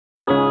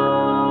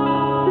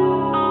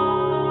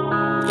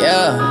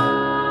Yeah.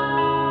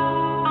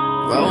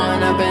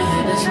 Growing up and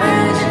hit this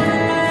magic.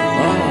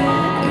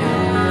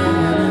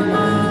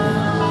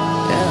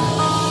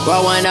 Yeah.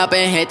 Growing up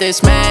and hit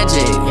this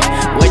magic.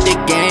 With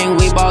the gang,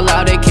 we ball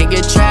out, it can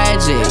get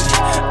tragic.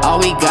 All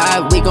we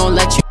got, we gon'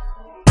 let you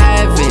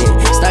have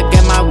it. Stuck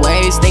in my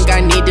ways, think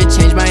I need to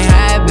change my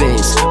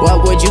habits.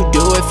 What would you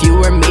do if you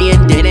were me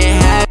and didn't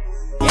have it?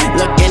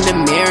 Look in the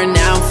mirror,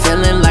 now I'm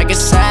feeling like a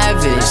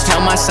savage.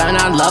 Tell my son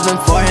I love him,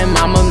 for him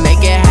I'ma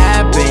make it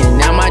happen.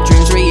 Now my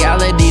dream's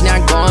reality,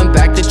 not going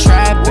back to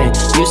trapping.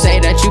 You say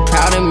that you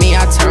proud of me,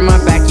 I turn my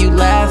back, you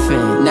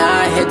laughing.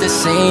 Now I hit the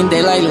scene,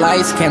 they like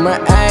lights, camera,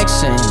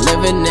 action.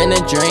 Living in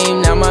a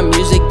dream, now my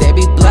music they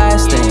be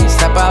blasting.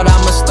 Step out,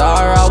 I'm a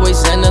star,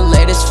 always in the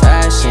latest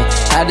fashion.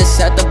 Had to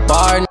set the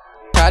bar,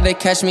 try to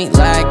catch me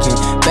lacking.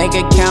 Bank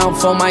account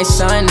for my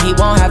son, he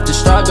won't have to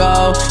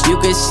struggle. You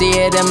can see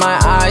it in my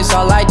eyes,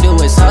 all I do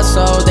is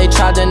hustle. They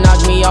tried to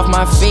knock me off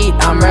my feet,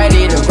 I'm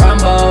ready to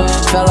rumble.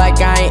 Feel like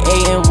I ain't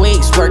ate in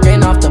weeks,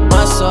 working off the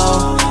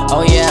muscle.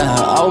 Oh yeah,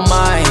 oh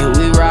my,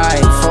 we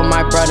ride for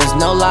my brothers,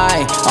 no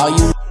lie. All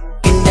you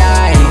can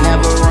die,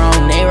 never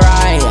wrong, they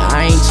right.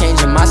 I ain't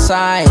changing my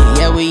side,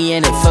 yeah, we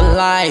in it for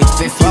life.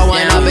 If you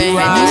growing up and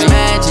hit this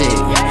magic.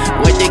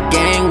 With the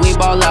gang, we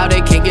ball out,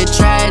 it can get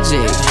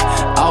tragic.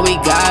 All we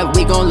got,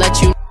 we gon'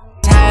 let you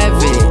have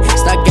it.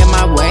 Stuck in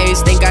my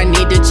ways, think I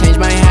need to change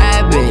my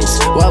habits.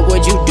 What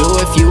would you do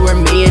if you were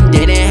me and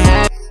didn't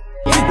have it?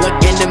 Look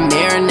in the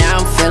mirror, now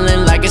I'm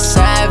feeling like a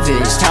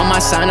savage. Tell my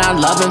son I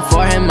love him,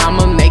 for him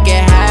I'ma make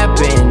it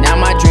happen. Now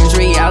my dream's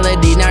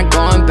reality, not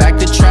going back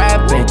to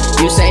trapping.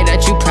 You say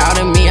that you proud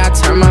of me, I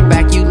turn my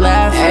back, you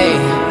laugh. Hey,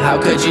 how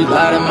could you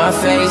lie to my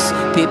face?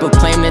 People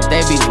claim that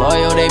they be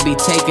loyal, they be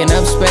taking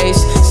up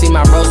space. See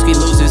my broski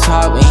lose his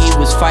heart when he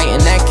was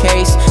fighting that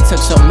case.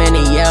 Took so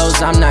many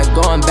yells, I'm not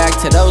going back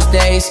to those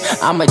days.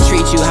 I'ma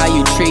treat you how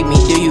you treat me,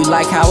 do you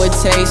like how it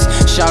tastes?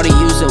 Shawty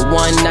use it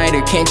one night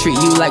or can't treat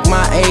you like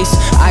my ace.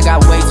 I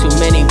got way too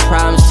many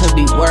problems to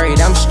be worried,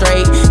 I'm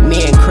straight.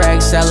 Me and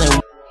Craig selling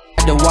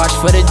to watch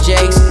for the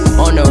Jakes.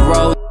 On the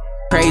road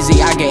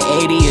crazy, I get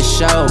 80 a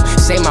show.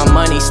 Say my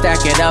money,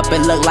 stack it up,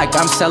 it look like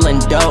I'm selling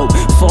dope.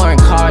 Foreign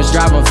cars,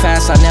 driving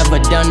fast, I never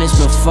done this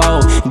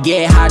before.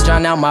 Get high,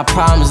 drown out my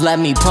problems, let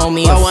me pull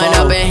me a phone. Growing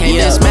up and hit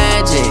this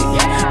magic.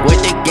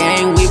 With the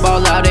gang, we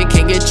ball out, it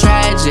can get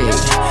tragic.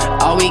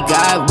 All we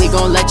got, we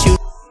gon' let you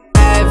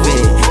have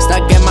it.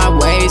 Stuck in my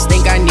ways,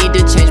 think I need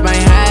to change my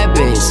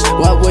habits.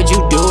 What would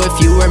you do if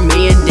you were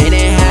me and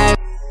didn't have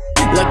it?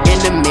 Look in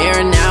the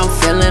mirror, now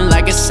I'm feeling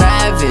like a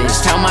savage.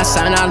 Tell my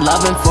son I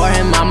love him, for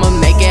him I'ma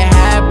make it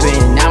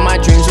happen. Now my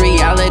dream's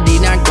reality,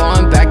 not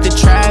going back to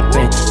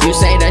trapping. You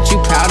say that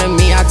you proud of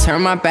me, I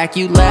turn my back,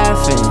 you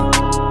laughing.